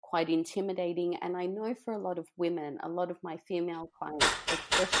quite intimidating. And I know for a lot of women, a lot of my female clients,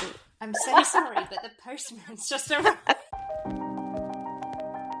 especially... I'm so sorry, but the postman's just arrived.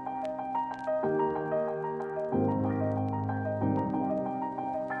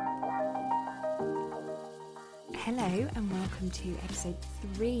 Hello and welcome to episode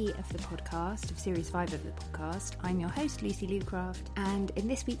 3 of the podcast, of series 5 of the podcast. I'm your host, Lucy Lucraft, and in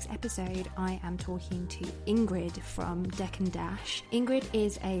this week's episode I am talking to Ingrid from Deck and Dash. Ingrid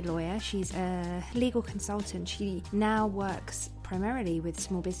is a lawyer, she's a legal consultant. She now works primarily with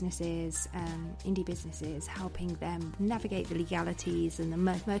small businesses, indie businesses, helping them navigate the legalities and the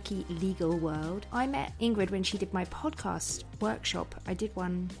murky legal world. I met Ingrid when she did my podcast workshop. I did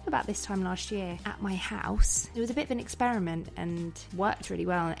one about this time last year at my house. It was a bit of an experiment and worked really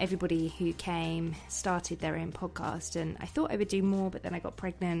well, and everybody who came started their own podcast, and I thought I would do more, but then I got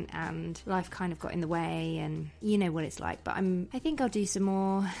pregnant and life kind of got in the way, and you know what it's like. But I think I'll do some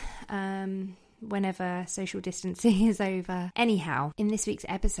more whenever social distancing is over. Anyhow, in this week's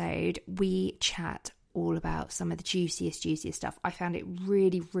episode, we chat all about some of the juiciest stuff. I found it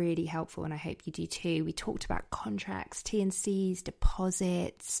really, really helpful, and I hope you do too. We talked about contracts, T&Cs,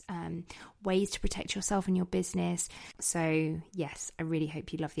 deposits, ways to protect yourself and your business. So yes, I really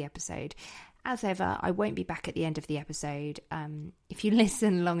hope you love the episode. As ever, I won't be back at the end of the episode. If you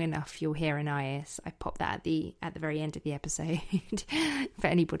listen long enough, you'll hear an IS. I pop that at the very end of the episode for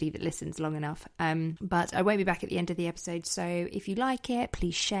anybody that listens long enough. But I won't be back at the end of the episode. So if you like it,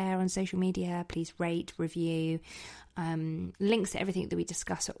 please share on social media. Please rate, review. Links to everything that we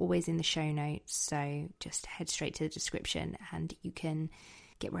discuss are always in the show notes. So just head straight to the description and you can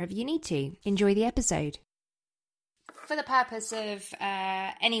get wherever you need to. Enjoy the episode. For the purpose of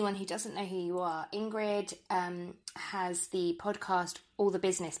anyone who doesn't know who you are, Ingrid has the podcast All the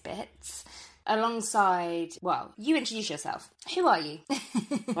Business Bits alongside, well, you introduce yourself. Who are you?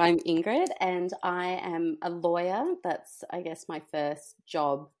 I'm Ingrid and I am a lawyer. That's, I guess, my first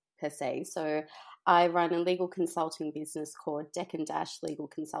job per se. So I run a legal consulting business called Deck and Dash Legal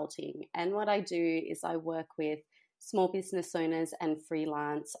Consulting. And what I do is I work with small business owners and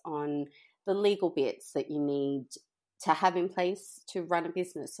freelance on the legal bits that you need to have in place to run a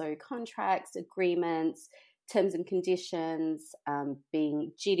business. So contracts, agreements, terms and conditions,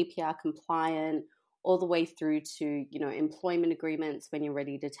 being GDPR compliant, all the way through to, employment agreements when you're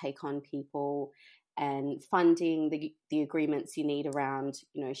ready to take on people, and funding, the agreements you need around,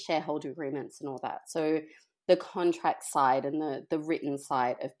 shareholder agreements and all that. So the contract side and the written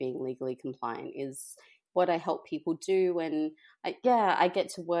side of being legally compliant is what I help people do. And I get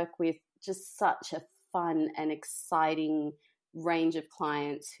to work with just such a fun and exciting range of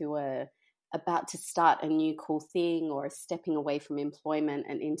clients who are about to start a new cool thing or are stepping away from employment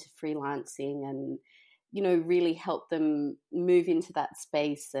and into freelancing, and really help them move into that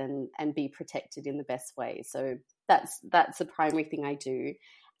space and be protected in the best way. So that's the primary thing I do.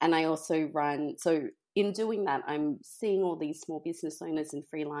 And I also run, so in doing that, I'm seeing all these small business owners and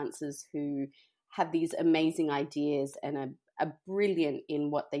freelancers who have these amazing ideas and are brilliant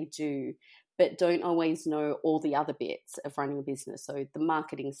in what they do, but don't always know all the other bits of running a business. So the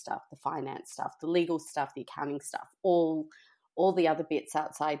marketing stuff, the finance stuff, the legal stuff, the accounting stuff, all the other bits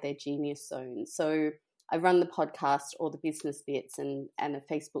outside their genius zone. So I run the podcast, All the Business Bits, and a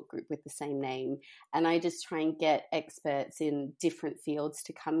Facebook group with the same name. And I just try and get experts in different fields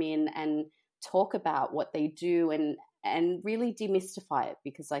to come in and talk about what they do and really demystify it,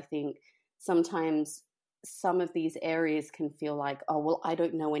 because I think sometimes some of these areas can feel like, oh, well, I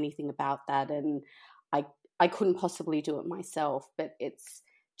don't know anything about that and I couldn't possibly do it myself. But it's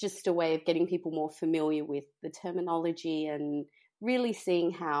just a way of getting people more familiar with the terminology and really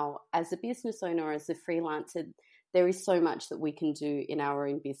seeing how, as a business owner or as a freelancer, there is so much that we can do in our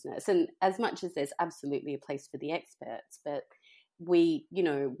own business. And as much as there's absolutely a place for the experts, but we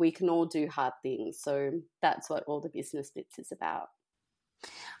can all do hard things. So that's what All the Business Bits is about.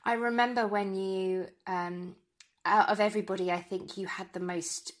 I remember when you, out of everybody, I think you had the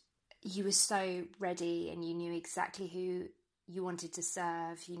most, you were so ready and you knew exactly who you wanted to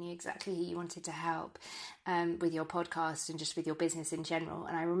serve. You knew exactly who you wanted to help with your podcast and just with your business in general.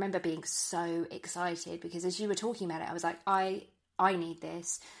 And I remember being so excited because as you were talking about it, I was like, I need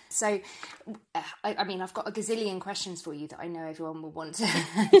this. So, I mean, I've got a gazillion questions for you that I know everyone will want to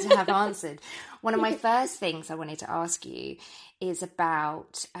have answered. One of my first things I wanted to ask you is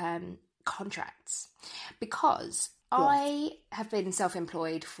about contracts, because yes. I have been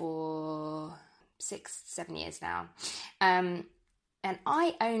self-employed for 6-7 years now. And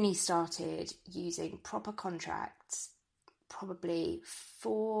I only started using proper contracts probably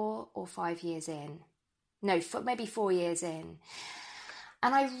 4 or 5 years in. No, maybe 4 years in.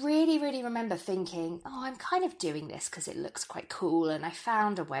 And I really, really remember thinking, oh, I'm kind of doing this because it looks quite cool. And I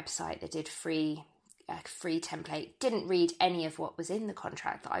found a website that did a free template, didn't read any of what was in the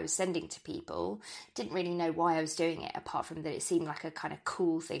contract that I was sending to people, didn't really know why I was doing it, apart from that it seemed like a kind of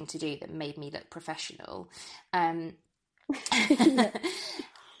cool thing to do that made me look professional. And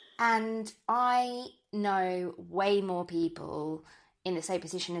I know way more people in the same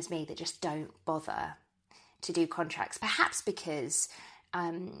position as me that just don't bother to do contracts, perhaps because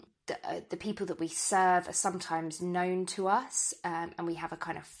the people that we serve are sometimes known to us, and we have a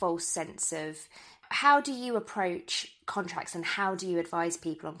kind of false sense of. How do you approach contracts, and how do you advise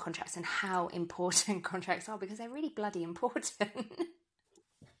people on contracts, and how important contracts are? Because they're really bloody important.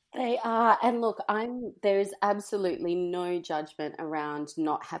 They are. And look, there's absolutely no judgment around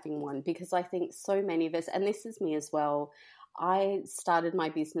not having one, because I think so many of us, and this is me as well, I started my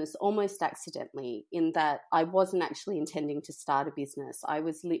business almost accidentally, in that I wasn't actually intending to start a business. I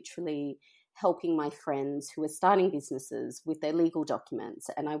was literally helping my friends who were starting businesses with their legal documents,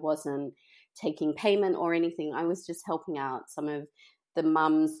 and I wasn't taking payment or anything. I was just helping out some of the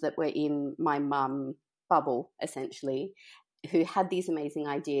mums that were in my mum bubble, essentially, who had these amazing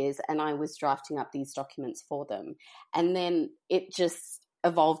ideas, and I was drafting up these documents for them. And then it just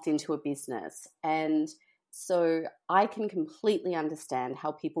evolved into a business. And so I can completely understand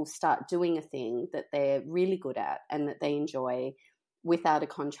how people start doing a thing that they're really good at and that they enjoy without a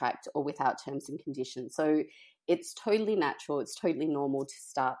contract or without terms and conditions. So it's totally natural, it's totally normal to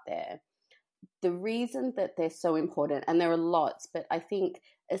start there. The reason that they're so important, and there are lots, but I think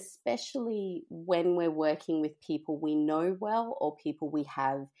especially when we're working with people we know well or people we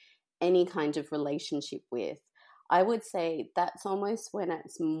have any kind of relationship with, I would say that's almost when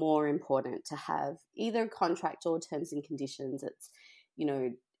it's more important to have either a contract or terms and conditions. It's,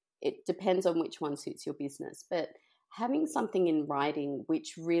 it depends on which one suits your business, but having something in writing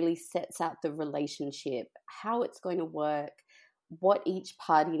which really sets out the relationship, how it's going to work, what each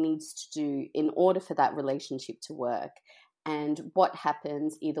party needs to do in order for that relationship to work, and what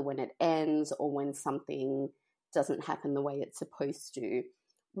happens either when it ends or when something doesn't happen the way it's supposed to.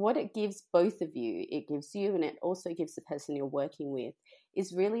 What it gives both of you, it gives you and it also gives the person you're working with,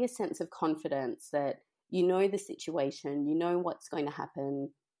 is really a sense of confidence that you know the situation, you know what's going to happen.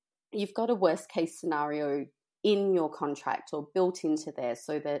 You've got a worst case scenario in your contract or built into there,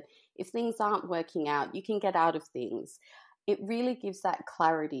 so that if things aren't working out, you can get out of things. It really gives that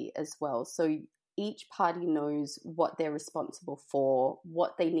clarity as well. So each party knows what they're responsible for,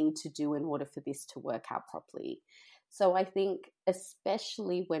 what they need to do in order for this to work out properly. So I think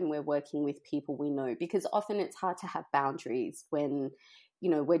especially when we're working with people we know, because often it's hard to have boundaries when,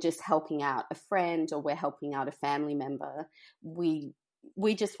 we're just helping out a friend or we're helping out a family member. We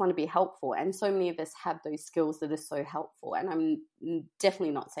just want to be helpful. And so many of us have those skills that are so helpful. And I'm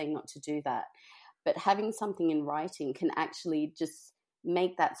definitely not saying not to do that. But having something in writing can actually just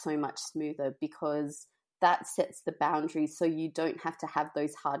make that so much smoother, because that sets the boundaries so you don't have to have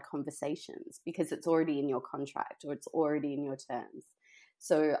those hard conversations because it's already in your contract or it's already in your terms.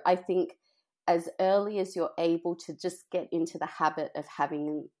 So I think as early as you're able to just get into the habit of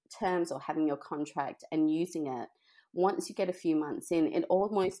having terms or having your contract and using it, once you get a few months in, it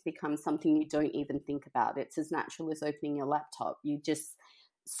almost becomes something you don't even think about. It's as natural as opening your laptop. You just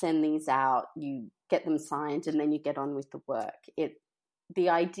send these out, you get them signed, and then you get on with the work. The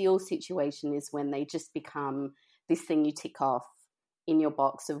ideal situation is when they just become this thing you tick off in your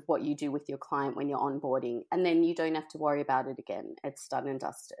box of what you do with your client when you're onboarding, and then you don't have to worry about it again. It's done and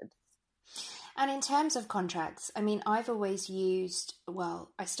dusted. And in terms of contracts, I mean, I've always used,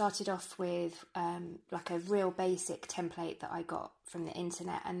 I started off with like a real basic template that I got from the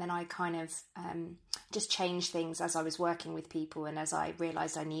internet, and then I kind of just changed things as I was working with people and as I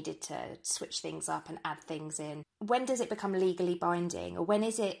realised I needed to switch things up and add things in. When does it become legally binding, or when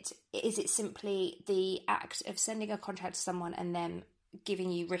is it simply the act of sending a contract to someone and then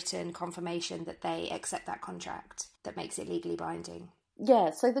giving you written confirmation that they accept that contract that makes it legally binding?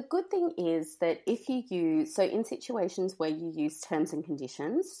 Yeah, so the good thing is that in situations where you use terms and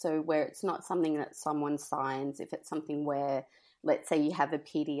conditions, so where it's not something that someone signs, if it's something where, let's say you have a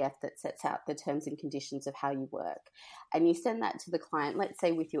PDF that sets out the terms and conditions of how you work, and you send that to the client, let's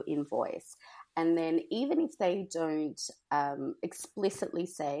say with your invoice, and then even if they don't explicitly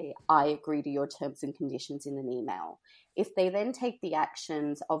say, I agree to your terms and conditions in an email, if they then take the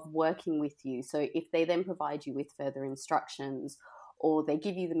actions of working with you, so if they then provide you with further instructions, or they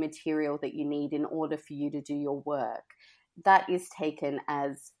give you the material that you need in order for you to do your work, that is taken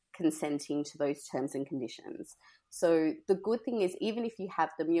as consenting to those terms and conditions. So the good thing is, even if you have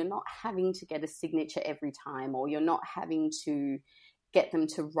them, you're not having to get a signature every time, or you're not having to get them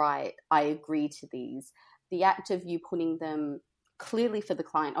to write, I agree to these. The act of you putting them clearly for the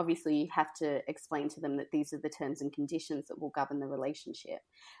client, obviously you have to explain to them that these are the terms and conditions that will govern the relationship.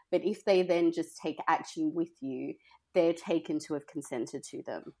 But if they then just take action with you, they're taken to have consented to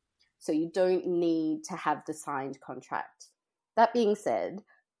them. So you don't need to have the signed contract. That being said,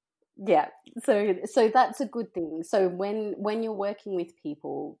 yeah, so that's a good thing. So when you're working with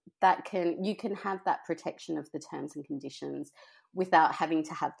people, you can have that protection of the terms and conditions without having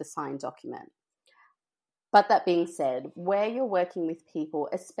to have the signed document. But that being said, where you're working with people,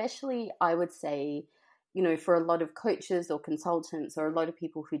 especially I would say, for a lot of coaches or consultants or a lot of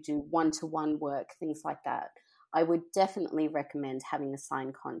people who do one-to-one work, things like that, I would definitely recommend having a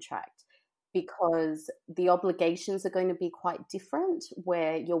signed contract, because the obligations are going to be quite different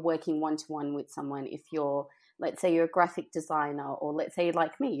where you're working one-to-one with someone. If let's say you're a graphic designer, or let's say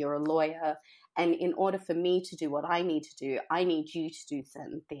like me, you're a lawyer, and in order for me to do what I need to do, I need you to do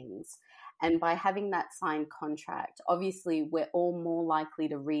certain things. And by having that signed contract, obviously we're all more likely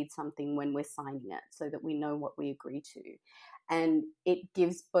to read something when we're signing it so that we know what we agree to. And it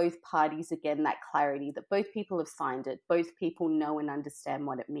gives both parties, again, that clarity that both people have signed it, both people know and understand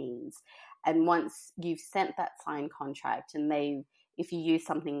what it means. And once you've sent that signed contract, and if you use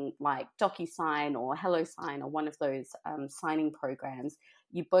something like DocuSign or HelloSign or one of those signing programs,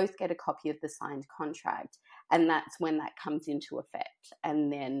 you both get a copy of the signed contract, and that's when that comes into effect.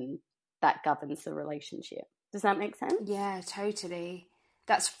 And then that governs the relationship. Does that make sense? Yeah, totally.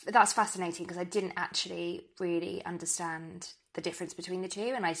 That's fascinating, because I didn't actually really understand the difference between the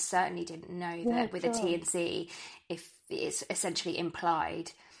two, and I certainly didn't know that with a T&C, if it's essentially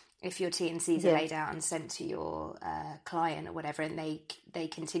implied, if your T&Cs are laid out and sent to your client or whatever, and they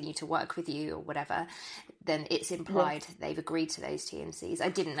continue to work with you or whatever, then it's implied they've agreed to those T&Cs. I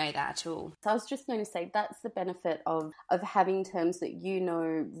didn't know that at all. So I was just going to say that's the benefit of having terms that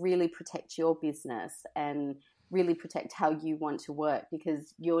really protect your business and really protect how you want to work,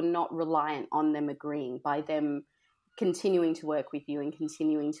 because you're not reliant on them agreeing. By them continuing to work with you and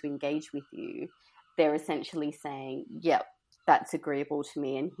continuing to engage with you, they're essentially saying, yep, that's agreeable to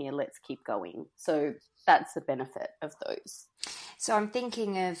me, and here, let's keep going. So that's the benefit of those. So I'm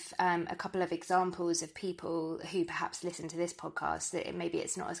thinking of a couple of examples of people who perhaps listen to this podcast that maybe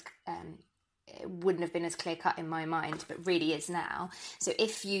it's not as it wouldn't have been as clear cut in my mind, but really is now. So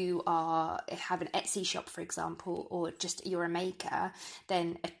if you have an Etsy shop, for example, or just you're a maker,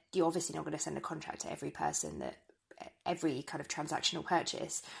 then you're obviously not going to send a contract to every person every kind of transactional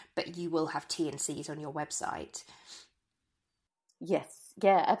purchase, but you will have T&Cs on your website. Yes,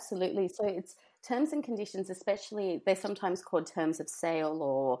 yeah, absolutely. So it's terms and conditions, especially they're sometimes called terms of sale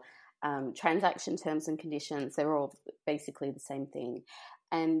or transaction terms and conditions. They're all basically the same thing.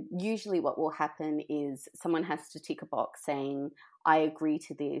 And usually what will happen is someone has to tick a box saying, I agree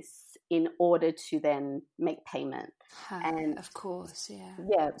to this, in order to then make payment. And of course, yeah.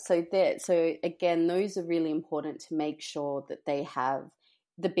 Yeah, so again, those are really important to make sure that they have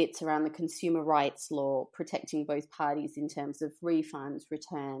the bits around the consumer rights law protecting both parties in terms of refunds,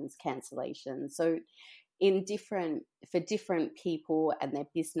 returns, cancellations. So for different people and their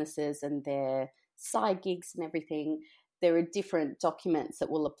businesses and their side gigs and everything, there are different documents that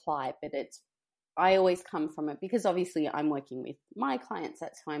will apply, but I always come from it because obviously I'm working with my clients,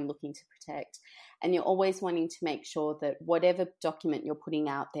 that's who I'm looking to protect. And you're always wanting to make sure that whatever document you're putting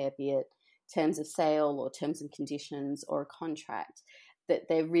out there, be it terms of sale or terms and conditions or a contract, that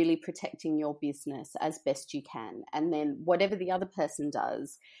they're really protecting your business as best you can. And then whatever the other person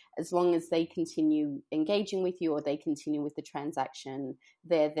does, as long as they continue engaging with you or they continue with the transaction,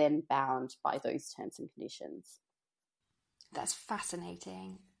 they're then bound by those terms and conditions. That's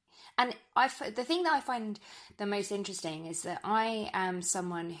fascinating. And the thing that I find the most interesting is that I am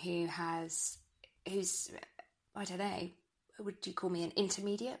someone who's, I don't know, would you call me an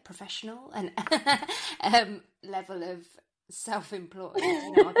intermediate professional and level of self-employed?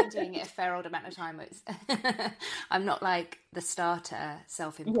 I've been doing it a fair old amount of time. I'm not like the starter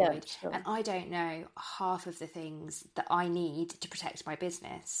self-employed, and I don't know half of the things that I need to protect my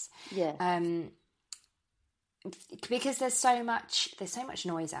business. Because there's so much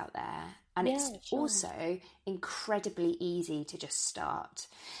noise out there, and it's also incredibly easy to just start.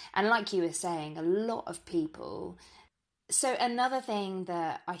 And like you were saying, a lot of people. So another thing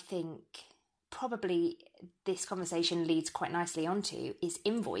that I think probably this conversation leads quite nicely onto is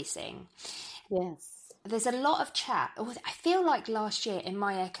invoicing. Yes. There's a lot of chat. I feel like last year in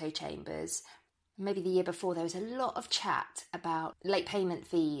my echo chambers, maybe the year before, there was a lot of chat about late payment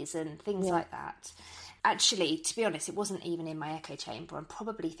fees and things like that. Actually, to be honest, it wasn't even in my echo chamber. I'm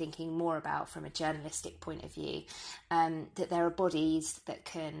probably thinking more about, from a journalistic point of view, that there are bodies that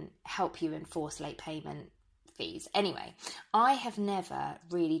can help you enforce late payment fees. Anyway, I have never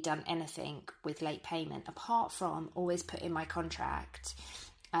really done anything with late payment apart from always put in my contract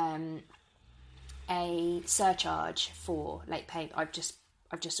a surcharge for late payment. I've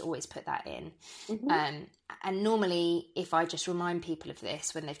just always put that in. Mm-hmm. And normally, if I just remind people of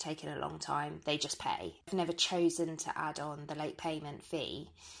this when they've taken a long time, they just pay. I've never chosen to add on the late payment fee.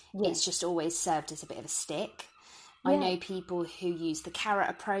 Yeah. It's just always served as a bit of a stick. Yeah. I know people who use the carrot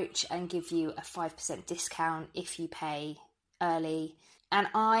approach and give you a 5% discount if you pay early. And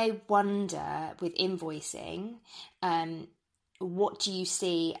I wonder, with invoicing, what do you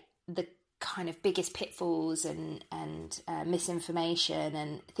see the kind of biggest pitfalls and misinformation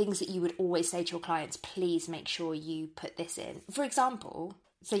and things that you would always say to your clients, please make sure you put this in, for example?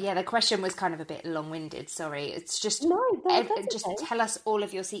 So yeah, the question was kind of a bit long-winded, sorry. It's just just okay. Tell us all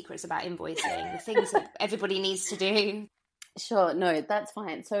of your secrets about invoicing, the things that everybody needs to do. Sure, no, that's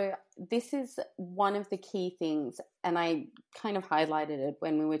fine. So this is one of the key things, and I kind of highlighted it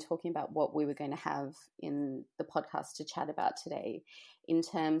when we were talking about what we were going to have in the podcast to chat about today, in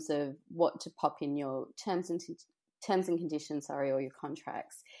terms of what to pop in your terms and conditions, or your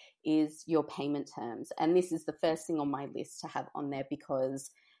contracts, is your payment terms. And this is the first thing on my list to have on there,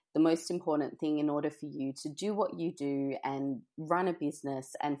 because the most important thing in order for you to do what you do and run a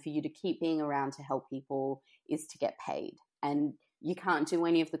business and for you to keep being around to help people is to get paid. And you can't do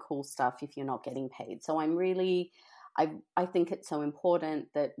any of the cool stuff if you're not getting paid. So I think it's so important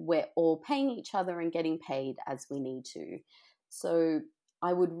that we're all paying each other and getting paid as we need to. So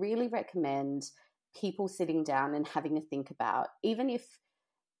I would really recommend people sitting down and having a think about,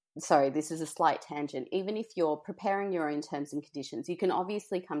 this is a slight tangent, even if you're preparing your own terms and conditions, you can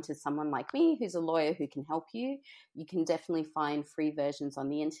obviously come to someone like me who's a lawyer who can help you. You can definitely find free versions on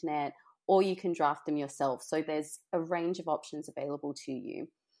the internet, or you can draft them yourself. So there's a range of options available to you.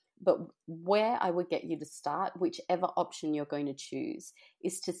 But where I would get you to start, whichever option you're going to choose,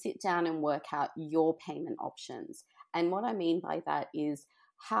 is to sit down and work out your payment options. And what I mean by that is,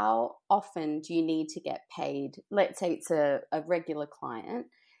 how often do you need to get paid? Let's say it's a regular client.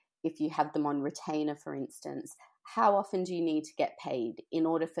 If you have them on retainer, for instance, how often do you need to get paid in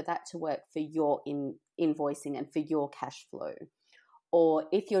order for that to work for your invoicing and for your cash flow? Or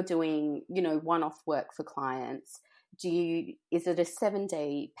if you're doing, one-off work for clients, is it a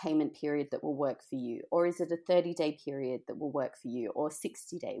 7-day payment period that will work for you? Or is it a 30-day period that will work for you? Or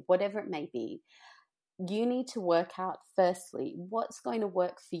 60-day, whatever it may be. You need to work out, firstly, what's going to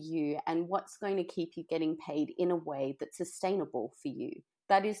work for you and what's going to keep you getting paid in a way that's sustainable for you.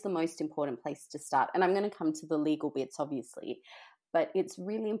 That is the most important place to start. And I'm going to come to the legal bits, obviously. But it's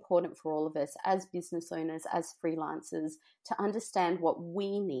really important for all of us as business owners, as freelancers, to understand what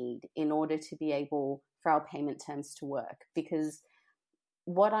we need in order to be able for our payment terms to work. Because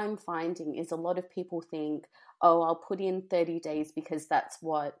what I'm finding is a lot of people think, oh, I'll put in 30 days because that's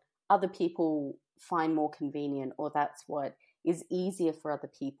what other people find more convenient, or that's what is easier for other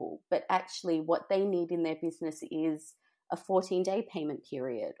people. But actually what they need in their business is a 14-day payment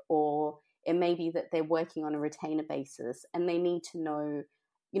period, or it may be that they're working on a retainer basis and they need to know,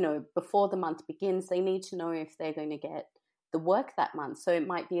 before the month begins, they need to know if they're going to get the work that month. So it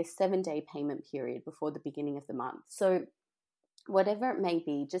might be a 7-day payment period before the beginning of the month. So whatever it may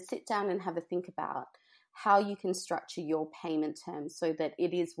be, just sit down and have a think about how you can structure your payment terms so that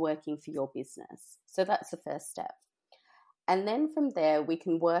it is working for your business. So that's the first step. And then from there, we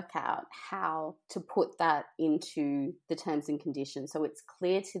can work out how to put that into the terms and conditions so it's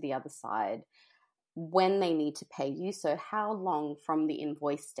clear to the other side when they need to pay you. So how long from the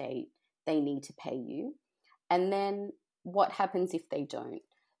invoice date they need to pay you. And then what happens if they don't.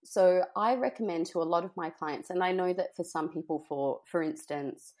 So I recommend to a lot of my clients, and I know that for some people, for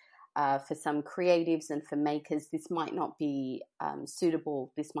instance, for some creatives and for makers, this might not be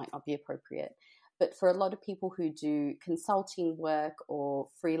suitable, this might not be appropriate. But for a lot of people who do consulting work or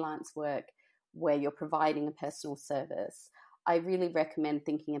freelance work where you're providing a personal service, I really recommend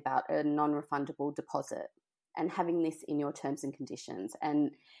thinking about a non-refundable deposit and having this in your terms and conditions. And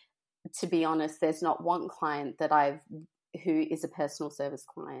to be honest, there's not one client who is a personal service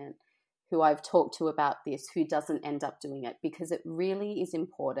client who I've talked to about this who doesn't end up doing it, because it really is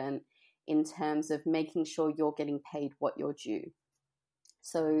important in terms of making sure you're getting paid what you're due.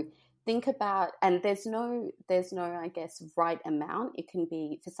 So think about, and there's no, I guess, right amount. It can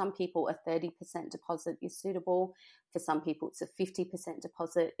be, for some people, a 30% deposit is suitable. For some people, it's a 50%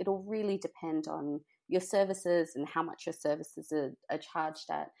 deposit. It'll really depend on your services and how much your services are charged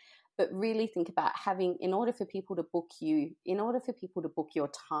at. But really think about in order for people to book your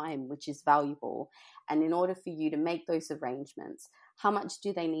time, which is valuable, and in order for you to make those arrangements, how much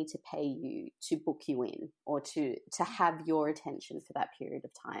do they need to pay you to book you in, or to have your attention for that period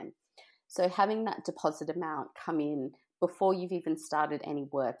of time? So having that deposit amount come in before you've even started any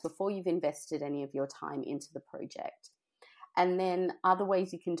work, before you've invested any of your time into the project. And then other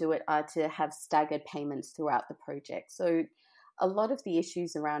ways you can do it are to have staggered payments throughout the project. So a lot of the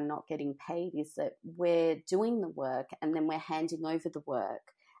issues around not getting paid is that we're doing the work and then we're handing over the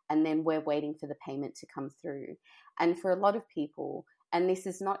work and then we're waiting for the payment to come through. And for a lot of people, and this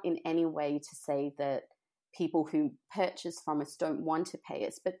is not in any way to say that people who purchase from us don't want to pay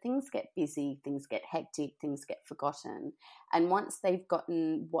us, but things get busy, things get hectic, things get forgotten. And once they've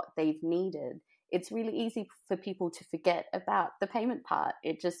gotten what they've needed, it's really easy for people to forget about the payment part.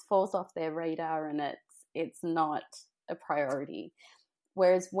 It just falls off their radar and it's not a priority.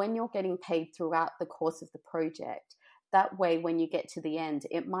 Whereas when you're getting paid throughout the course of the project, that way when you get to the end,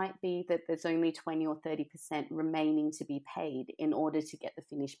 it might be that there's only 20 or 30% remaining to be paid in order to get the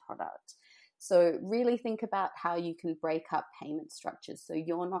finished product. So really think about how you can break up payment structures so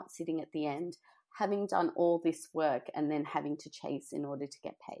you're not sitting at the end having done all this work and then having to chase in order to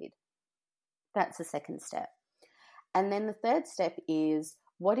get paid. That's the second step. And then the third step is,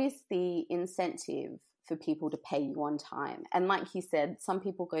 what is the incentive for people to pay you on time? And like you said, some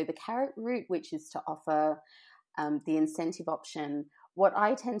people go the carrot route, which is to offer the incentive option. What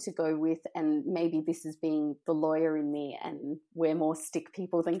I tend to go with, and maybe this is being the lawyer in me and we're more stick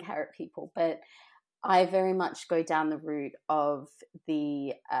people than carrot people, but I very much go down the route of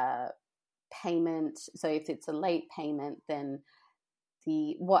the payment. So if it's a late payment, then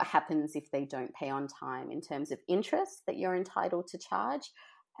what happens if they don't pay on time in terms of interest that you're entitled to charge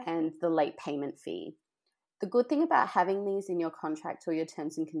and the late payment fee. The good thing about having these in your contract or your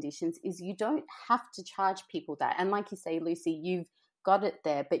terms and conditions is you don't have to charge people that. And like you say, Lucy, you've got it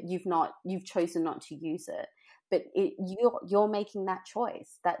there, but you've chosen not to use it. But you're making that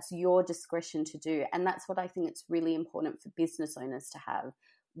choice. That's your discretion to do. And that's what I think it's really important for business owners to have.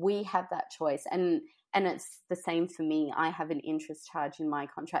 We have that choice. And it's the same for me. I have an interest charge in my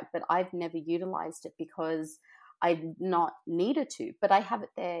contract, but I've never utilized it because I've not needed to, but I have it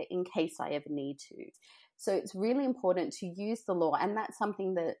there in case I ever need to. So it's really important to use the law. And that's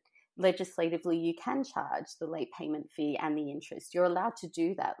something that legislatively you can charge the late payment fee and the interest. You're allowed to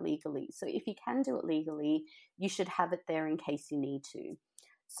do that legally. So if you can do it legally, you should have it there in case you need to.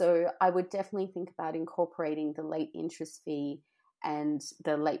 So I would definitely think about incorporating the late interest fee and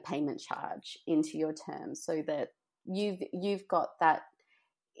the late payment charge into your terms so that you've got that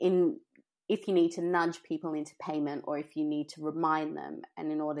in if you need to nudge people into payment or if you need to remind them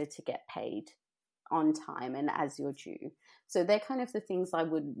and in order to get paid on time and as you're due. So they're kind of the things I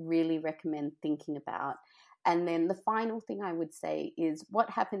would really recommend thinking about. And then the final thing I would say is, what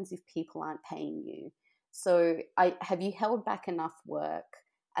happens if people aren't paying you? So have you held back enough work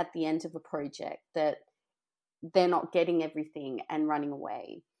at the end of a project that they're not getting everything and running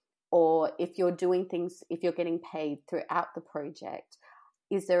away? Or if you're doing things, if you're getting paid throughout the project,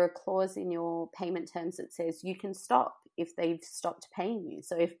 is there a clause in your payment terms that says you can stop if they've stopped paying you?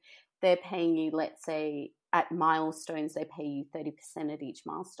 So if they're paying you, let's say at milestones, they pay you 30% at each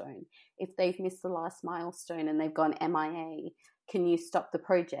milestone. If they've missed the last milestone and they've gone MIA, can you stop the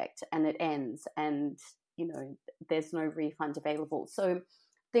project and it ends and, there's no refund available? So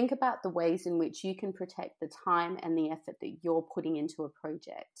think about the ways in which you can protect the time and the effort that you're putting into a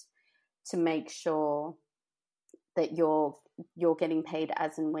project to make sure that you're getting paid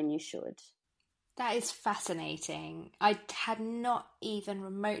as and when you should. That is fascinating. I had not even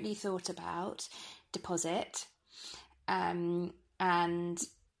remotely thought about deposit and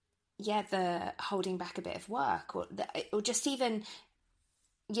the holding back a bit of work or just even,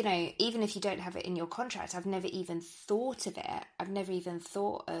 even if you don't have it in your contract, I've never even thought of it. I've never even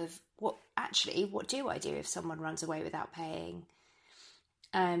thought of what do I do if someone runs away without paying?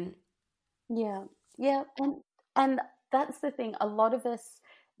 Yeah. And that's the thing. A lot of us,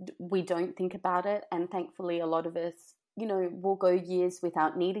 we don't think about it. And thankfully, a lot of us, will go years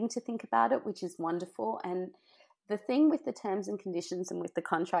without needing to think about it, which is wonderful. And the thing with the terms and conditions and with the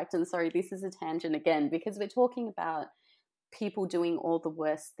contract, and sorry, this is a tangent again, because we're talking about people doing all the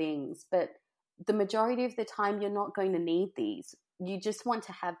worst things, but the majority of the time, you're not going to need these. You just want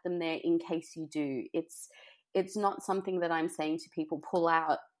to have them there in case you do. It's not something that I'm saying to people, pull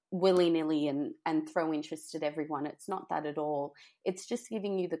out willy-nilly and throw interest at everyone. It's not that at all. It's just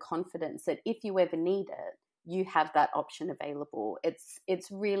giving you the confidence that if you ever need it, you have that option available. It's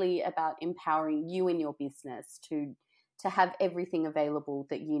really about empowering you in your business to to have everything available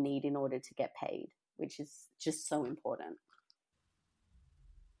that you need in order to get paid, which is just so important.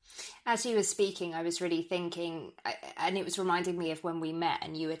 As you were speaking, I was really thinking, and it was reminding me of when we met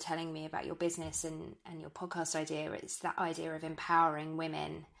and you were telling me about your business and your podcast idea. It's that idea of empowering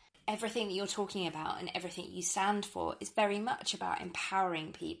women. Everything that you're talking about and everything you stand for is very much about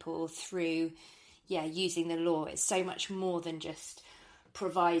empowering people through, using the law. It's so much more than just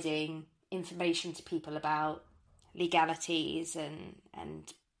providing information to people about legalities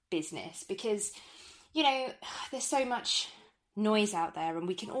and business, because, there's so much noise out there and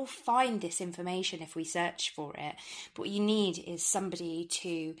we can all find this information if we search for it, but what you need is somebody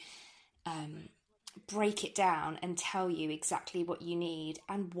to break it down and tell you exactly what you need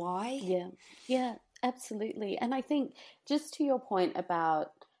and why. Yeah, absolutely. And I think, just to your point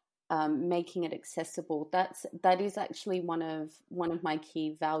about making it accessible, that is actually one of my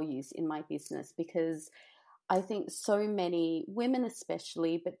key values in my business, because I think so many women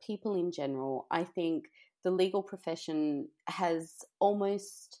especially, but people in general, I think the legal profession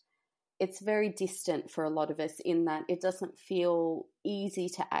it's very distant for a lot of us, in that it doesn't feel easy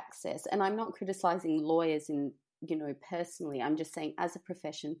to access. And I'm not criticizing lawyers personally. I'm just saying, as a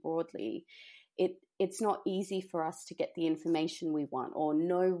profession broadly, it's not easy for us to get the information we want or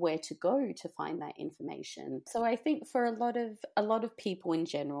know where to go to find that information. So I think for a lot of people in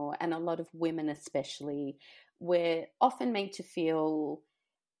general, and a lot of women especially, we're often made to feel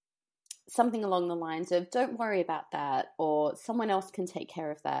something along the lines of, don't worry about that, or someone else can take care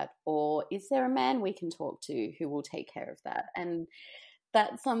of that, or is there a man we can talk to who will take care of that? And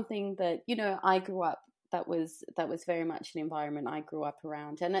that's something that, I grew up, that was very much an environment I grew up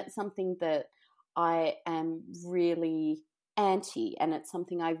around, and it's something that I am really anti, and it's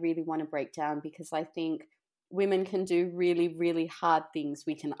something I really want to break down, because I think women can do really, really hard things.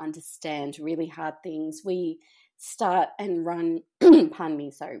 We can understand really hard things. We start and run,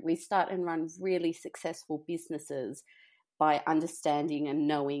 we start and run really successful businesses by understanding and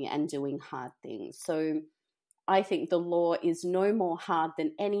knowing and doing hard things. So I think the law is no more hard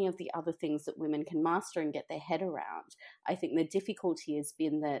than any of the other things that women can master and get their head around. I think the difficulty has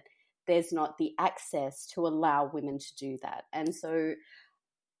been that there's not the access to allow women to do that. And so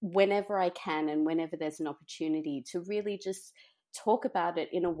whenever I can, and whenever there's an opportunity to really just talk about it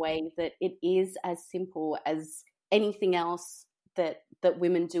in a way that it is as simple as anything else that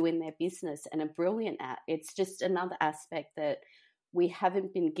women do in their business and are brilliant at. It's just another aspect that we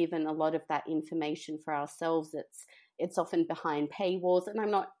haven't been given a lot of that information for ourselves. It's often behind paywalls. And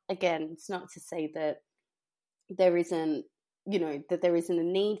it's not to say that there isn't, that there isn't a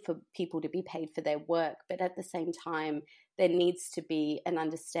need for people to be paid for their work, but at the same time, there needs to be an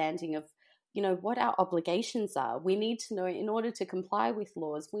understanding of, what our obligations are. We need to know, in order to comply with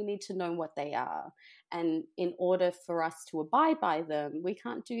laws, we need to know what they are. And in order for us to abide by them, we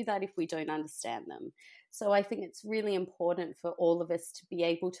can't do that if we don't understand them. So I think it's really important for all of us to be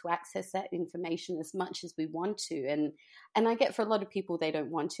able to access that information as much as we want to. And I get, for a lot of people, they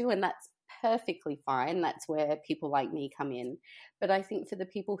don't want to, and that's perfectly fine. That's where people like me come in. But I think for the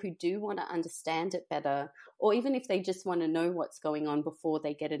people who do want to understand it better, or even if they just want to know what's going on before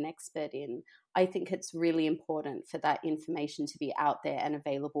they get an expert in, I think it's really important for that information to be out there and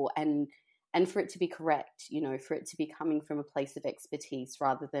available, and for it to be correct, for it to be coming from a place of expertise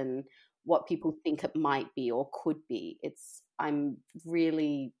rather than what people think it might be or could be. I'm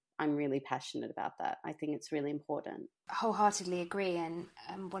really passionate about that. I think it's really important. Wholeheartedly agree. And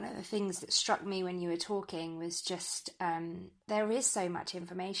one of the things that struck me when you were talking was just there is so much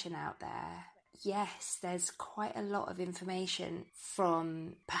information out there. Yes, there's quite a lot of information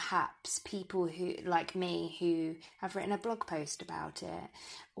from perhaps people who, like me, who have written a blog post about it,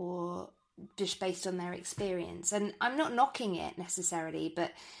 or just based on their experience. And I'm not knocking it necessarily,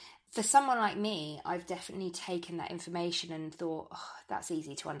 but for someone like me, I've definitely taken that information and thought, that's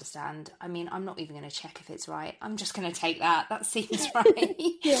easy to understand. I mean, I'm not even going to check if it's right. I'm just going to take that. That seems right.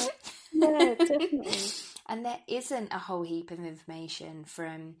 Yeah, definitely. And there isn't a whole heap of information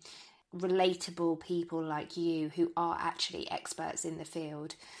from relatable people like you who are actually experts in the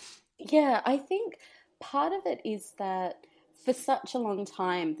field. Yeah, I think part of it is that for such a long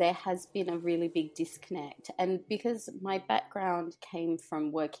time, there has been a really big disconnect. And because my background came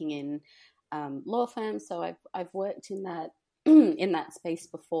from working in law firms, so I've worked in that in that space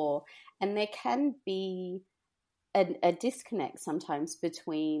before, and there can be a disconnect sometimes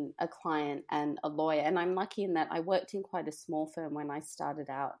between a client and a lawyer. And I'm lucky in that I worked in quite a small firm when I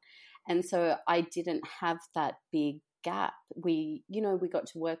started out, and so I didn't have that big gap. We got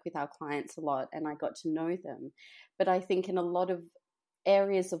to work with our clients a lot, and I got to know them. But I think in a lot of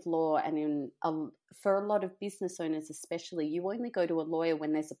areas of law and for a lot of business owners especially, you only go to a lawyer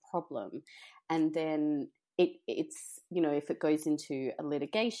when there's a problem, and then it's if it goes into a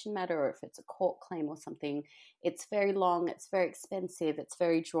litigation matter or if it's a court claim or something, it's very long, it's very expensive, it's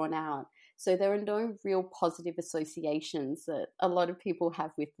very drawn out. So there are no real positive associations that a lot of people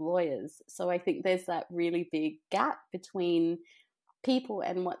have with lawyers. So I think there's that really big gap between people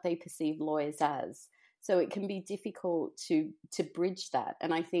and what they perceive lawyers as. So it can be difficult to bridge that.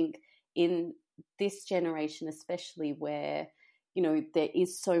 And I think in this generation, especially where, there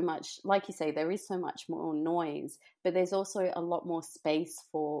is so much, like you say, there is so much more noise, but there's also a lot more space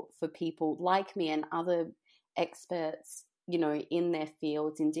for people like me and other experts, in their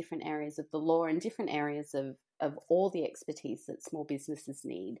fields, in different areas of the law and different areas of all the expertise that small businesses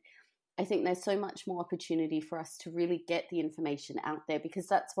need. I think there's so much more opportunity for us to really get the information out there,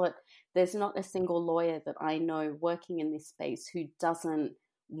 because there's not a single lawyer that I know working in this space who doesn't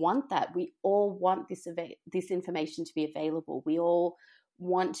want that. We all want this information to be available. We all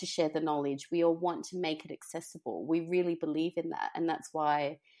want to share the knowledge. We all want to make it accessible. We really believe in that. And that's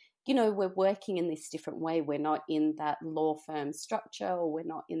why, we're working in this different way. We're not in that law firm structure, or we're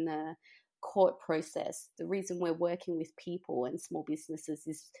not in the court process. The reason we're working with people and small businesses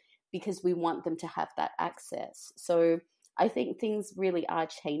is because we want them to have that access. So I think things really are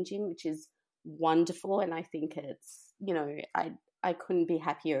changing, which is wonderful. And I think it's, I couldn't be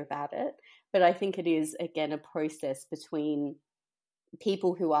happier about it. But I think it is, again, a process between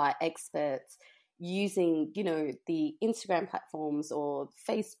people who are experts using, the Instagram platforms or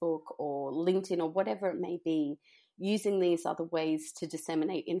Facebook or LinkedIn or whatever it may be, using these other ways to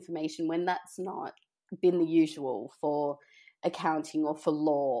disseminate information when that's not been the usual for accounting or for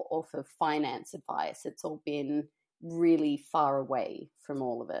law or for finance advice. It's all been really far away from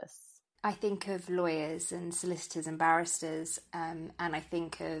all of us. I think of lawyers and solicitors and barristers, and I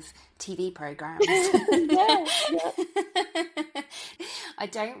think of TV programs. Yeah. I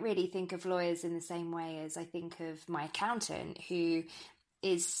don't really think of lawyers in the same way as I think of my accountant, who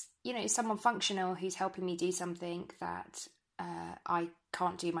is, someone functional who's helping me do something that I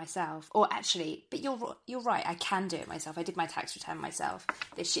can't do myself. Or actually, but you're right, I can do it myself. I did my tax return myself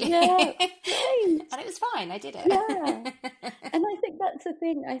this year. Yeah, right. And it was fine, I did it. Yeah. And I think that's the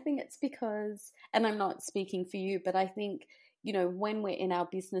thing. I think it's because, and I'm not speaking for you, but I think, when we're in our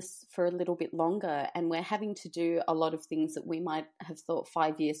business for a little bit longer and we're having to do a lot of things that we might have thought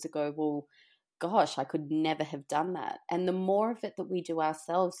 5 years ago, well, gosh, I could never have done that. And the more of it that we do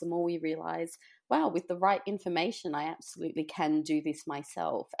ourselves, the more we realize, wow, with the right information, I absolutely can do this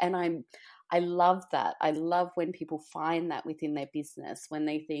myself. And I love that. I love when people find that within their business, when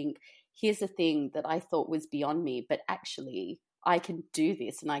they think, here's a thing that I thought was beyond me, but actually I can do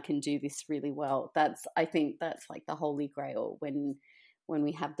this and I can do this really well. I think that's like the holy grail when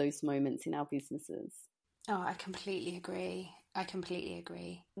we have those moments in our businesses. Oh, I completely agree. I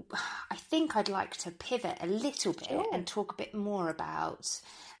think I'd like to pivot a little bit and talk a bit more about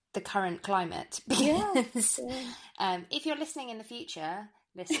the current climate. Because if you're listening in the future,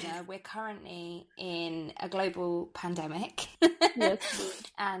 listener, we're currently in a global pandemic. Yes.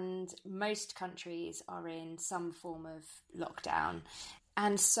 And most countries are in some form of lockdown.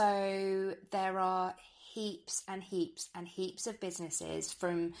 And so there are heaps and heaps and heaps of businesses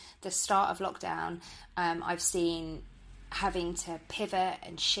from the start of lockdown I've seen having to pivot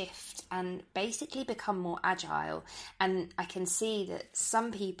and shift and basically become more agile. And I can see that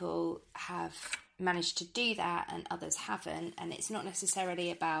some people have managed to do that and others haven't. And it's not necessarily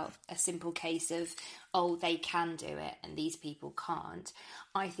about a simple case of, oh, they can do it and these people can't.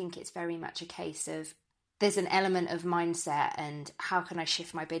 I think it's very much a case of there's an element of mindset and how can I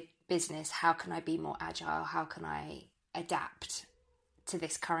shift my business? How can I be more agile? How can I adapt to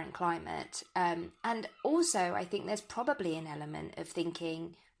this current climate? And also, I think there's probably an element of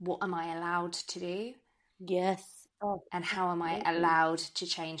thinking, what am I allowed to do? Yes. Oh, and how am I allowed to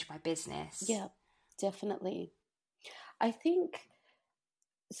change my business? Yeah, definitely. I think,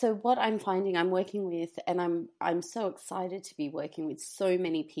 so what I'm finding, I'm working with, and I'm so excited to be working with so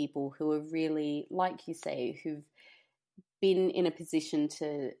many people who are really, like you say, who've been in a position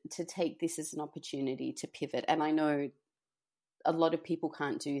to take this as an opportunity to pivot. And I know a lot of people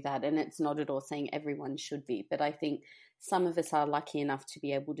can't do that, and it's not at all saying everyone should be, but I think some of us are lucky enough to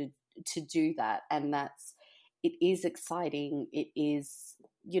be able to do that, and it is exciting. It is,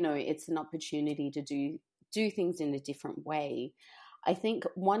 it's an opportunity to do things in a different way. I think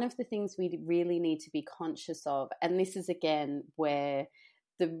one of the things we really need to be conscious of, and this is again where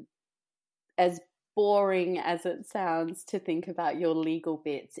as boring as it sounds to think about your legal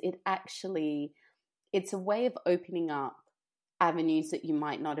bits, it's a way of opening up avenues that you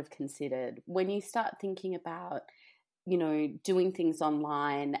might not have considered. When you start thinking about, doing things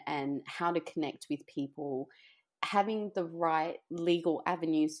online and how to connect with people, having the right legal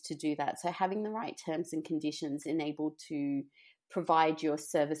avenues to do that. So having the right terms and conditions enabled to provide your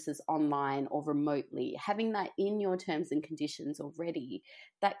services online or remotely, having that in your terms and conditions already,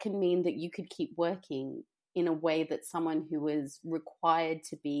 that can mean that you could keep working in a way that someone who is required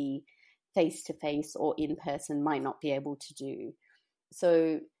to be face-to-face or in person might not be able to do.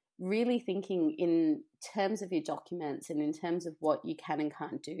 So really thinking in terms of your documents and in terms of what you can and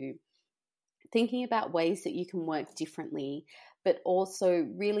can't do, thinking about ways that you can work differently, but also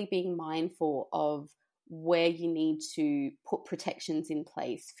really being mindful of where you need to put protections in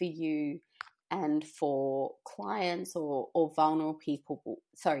place for you and for clients or vulnerable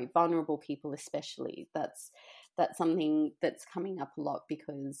people especially. That's something that's coming up a lot,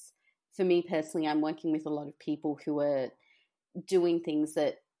 because for me personally, I'm working with a lot of people who are doing things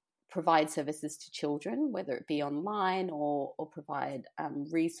that provide services to children, whether it be online or provide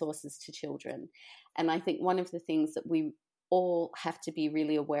resources to children. And I think one of the things that we all have to be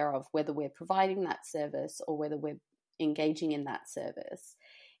really aware of, whether we're providing that service or whether we're engaging in that service,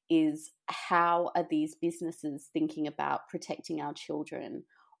 is how are these businesses thinking about protecting our children,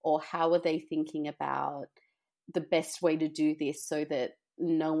 or how are they thinking about the best way to do this so that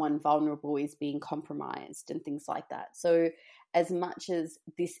no one vulnerable is being compromised and things like that. So as much as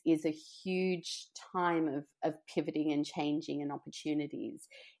this is a huge time of pivoting and changing and opportunities,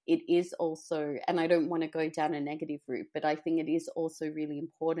 it is also, and I don't want to go down a negative route, but I think it is also really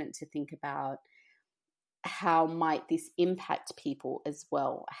important to think about how might this impact people as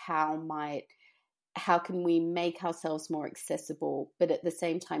well? How can we make ourselves more accessible, but at the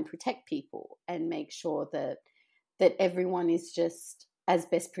same time protect people and make sure that everyone is just as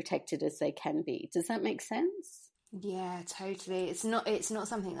best protected as they can be? Does that make sense? Yeah, totally. It's not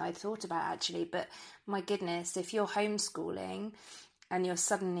something that I thought about actually, but my goodness, if you're homeschooling and you're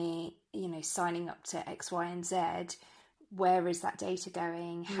suddenly, signing up to X, Y, and Z, where is that data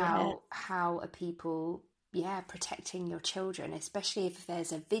going? How are people protecting your children, especially if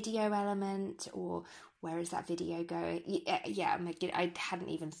there's a video element, or where is that video going? I hadn't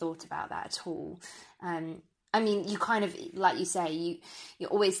even thought about that at all. I mean, you kind of, like you say, you're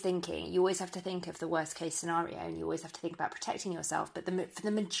always thinking, you always have to think of the worst case scenario, and you always have to think about protecting yourself. But for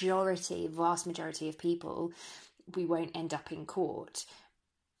the vast majority of people, we won't end up in court.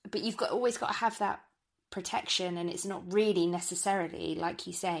 But you've always got to have that protection, and it's not really necessarily, like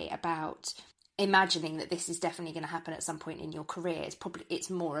you say, about imagining that this is definitely going to happen at some point in your career. It's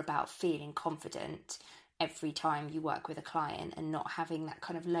more about feeling confident every time you work with a client and not having that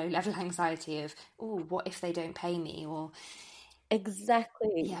kind of low level anxiety of, oh, what if they don't pay me? Or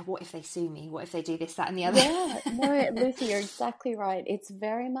exactly. Yeah, what if they sue me? What if they do this, that, and the other? Yeah, no, Lucy, you're exactly right. It's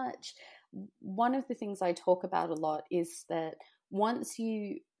very much one of the things I talk about a lot is that once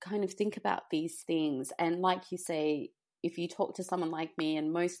you kind of think about these things, and like you say, if you talk to someone like me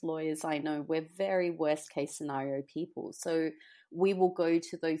and most lawyers I know, we're very worst case scenario people. So we will go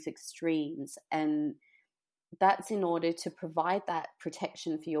to those extremes, and that's in order to provide that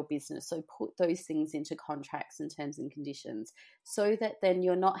protection for your business. So put those things into contracts and terms and conditions so that then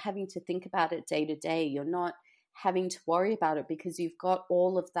you're not having to think about it day to day. You're not having to worry about it because you've got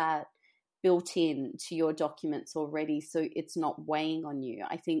all of that built in to your documents already. So it's not weighing on you.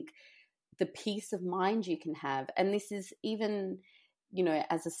 I think the peace of mind you can have, and this is even,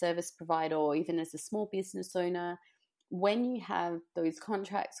 as a service provider or even as a small business owner, when you have those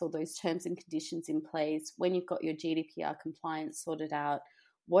contracts or those terms and conditions in place, when you've got your GDPR compliance sorted out,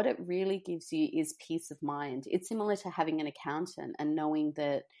 what it really gives you is peace of mind. It's similar to having an accountant and knowing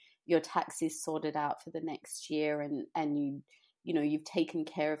that your tax is sorted out for the next year and you've taken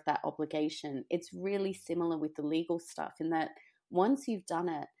care of that obligation. It's really similar with the legal stuff in that once you've done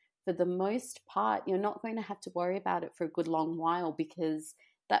it, for the most part, you're not going to have to worry about it for a good long while because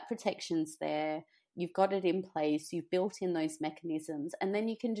that protection's there. You've got it in place, you've built in those mechanisms, and then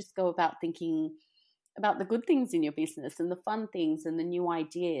you can just go about thinking about the good things in your business and the fun things and the new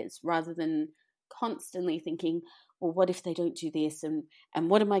ideas rather than constantly thinking, well, what if they don't do this? And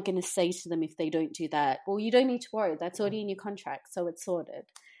what am I going to say to them if they don't do that? Well, you don't need to worry. That's already in your contract, so it's sorted.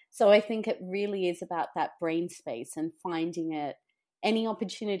 So I think it really is about that brain space and finding it. Any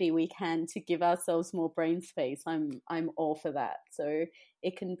opportunity we can to give ourselves more brain space, I'm all for that. So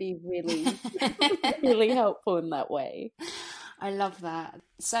it can be really, really helpful in that way. I love that.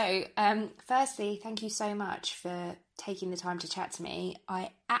 So, firstly, thank you so much for taking the time to chat to me.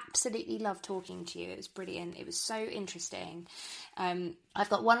 I absolutely love talking to you. It was brilliant. It was so interesting. I've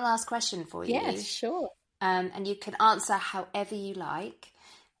got one last question for you. Yes, sure. and you can answer however you like.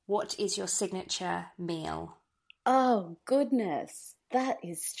 What is your signature meal? Oh, goodness. That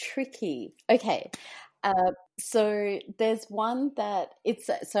is tricky. Okay. So there's one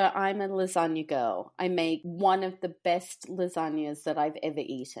so I'm a lasagna girl. I make one of the best lasagnas that I've ever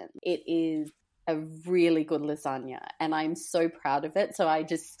eaten. It is a really good lasagna, and I'm so proud of it. So I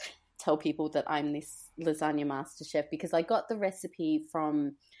just tell people that I'm this lasagna master chef because I got the recipe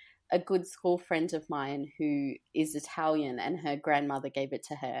from a good school friend of mine who is Italian, and her grandmother gave it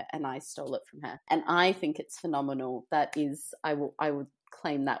to her and I stole it from her. And I think it's phenomenal. That is, I would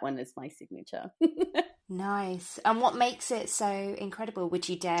claim that one as my signature. Nice. And what makes it so incredible? Would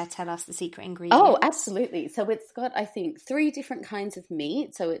you dare tell us the secret ingredient? Oh, absolutely. So it's got, I think, 3 different kinds of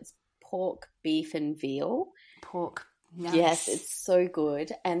meat. So it's pork, beef, and veal. Pork. Nice. Yes, it's so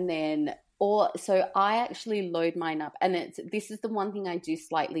good. And then, so I actually load mine up, and this is the one thing I do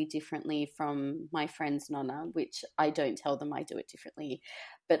slightly differently from my friend's nonna, which I don't tell them I do it differently,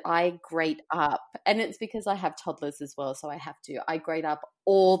 but I grate up, and it's because I have toddlers as well, so I grate up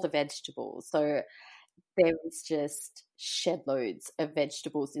all the vegetables. So there is just shed loads of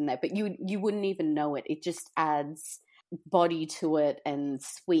vegetables in there, but you wouldn't even know it. It just adds body to it and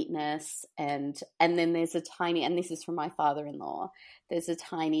sweetness, and then there's a tiny, and this is from my father-in-law, there's a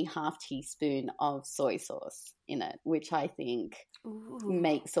tiny half teaspoon of soy sauce in it, which I think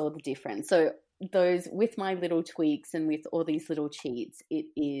makes all the difference. So those, with my little tweaks and with all these little cheats, it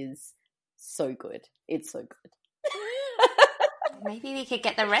is so good. It's so good. Maybe we could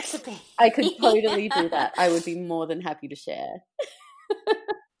get the recipe. I could totally do that. I would be more than happy to share.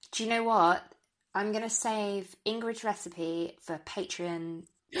 Do you know what? I'm going to save Ingrid's recipe for patrons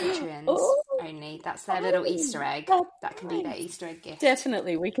only. That's their little Easter egg. That can be their Easter egg gift.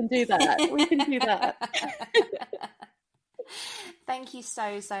 Definitely. We can do that. We can do that. Thank you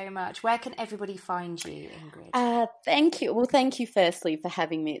so much. Where can everybody find you, Ingrid? Thank you. Well, thank you firstly for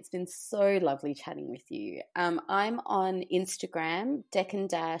having me. It's been so lovely chatting with you. I'm on Instagram,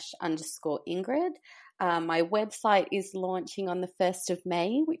 Deccan_Ingrid. My website is launching on the 1st of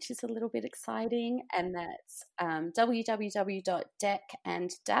May, which is a little bit exciting, and that's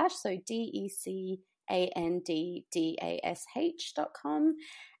www.deckandash, so DECANDDASH.com.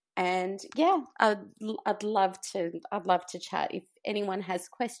 And yeah, I'd love to chat. If anyone has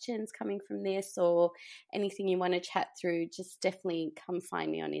questions coming from this or anything you want to chat through, just definitely come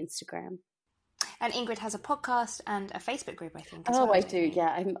find me on Instagram. And Ingrid has a podcast and a Facebook group, I think. I do.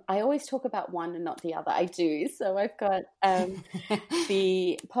 Yeah, I always talk about one and not the other. I do. So I've got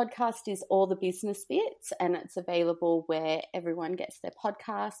the podcast is All the Business Bits, and it's available where everyone gets their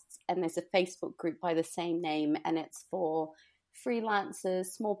podcasts. And there's a Facebook group by the same name, and it's for freelancers,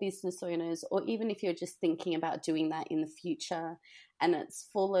 small business owners, or even if you're just thinking about doing that in the future. And it's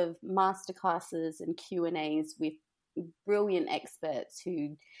full of masterclasses and Q&As with brilliant experts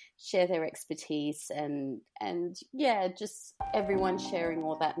who share their expertise, and yeah, just everyone sharing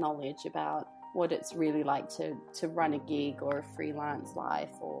all that knowledge about what it's really like to run a gig or a freelance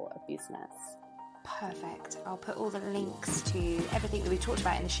life or a business. Perfect. I'll put all the links to everything that we talked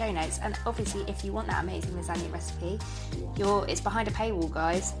about in the show notes. And obviously, if you want that amazing lasagna recipe, it's behind a paywall,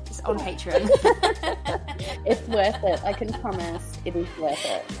 guys. It's on Patreon. It's worth it. I can promise it is worth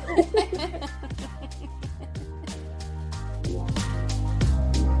it.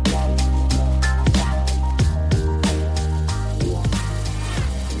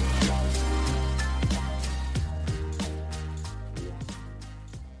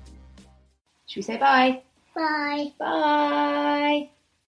 Should we say bye? Bye. Bye.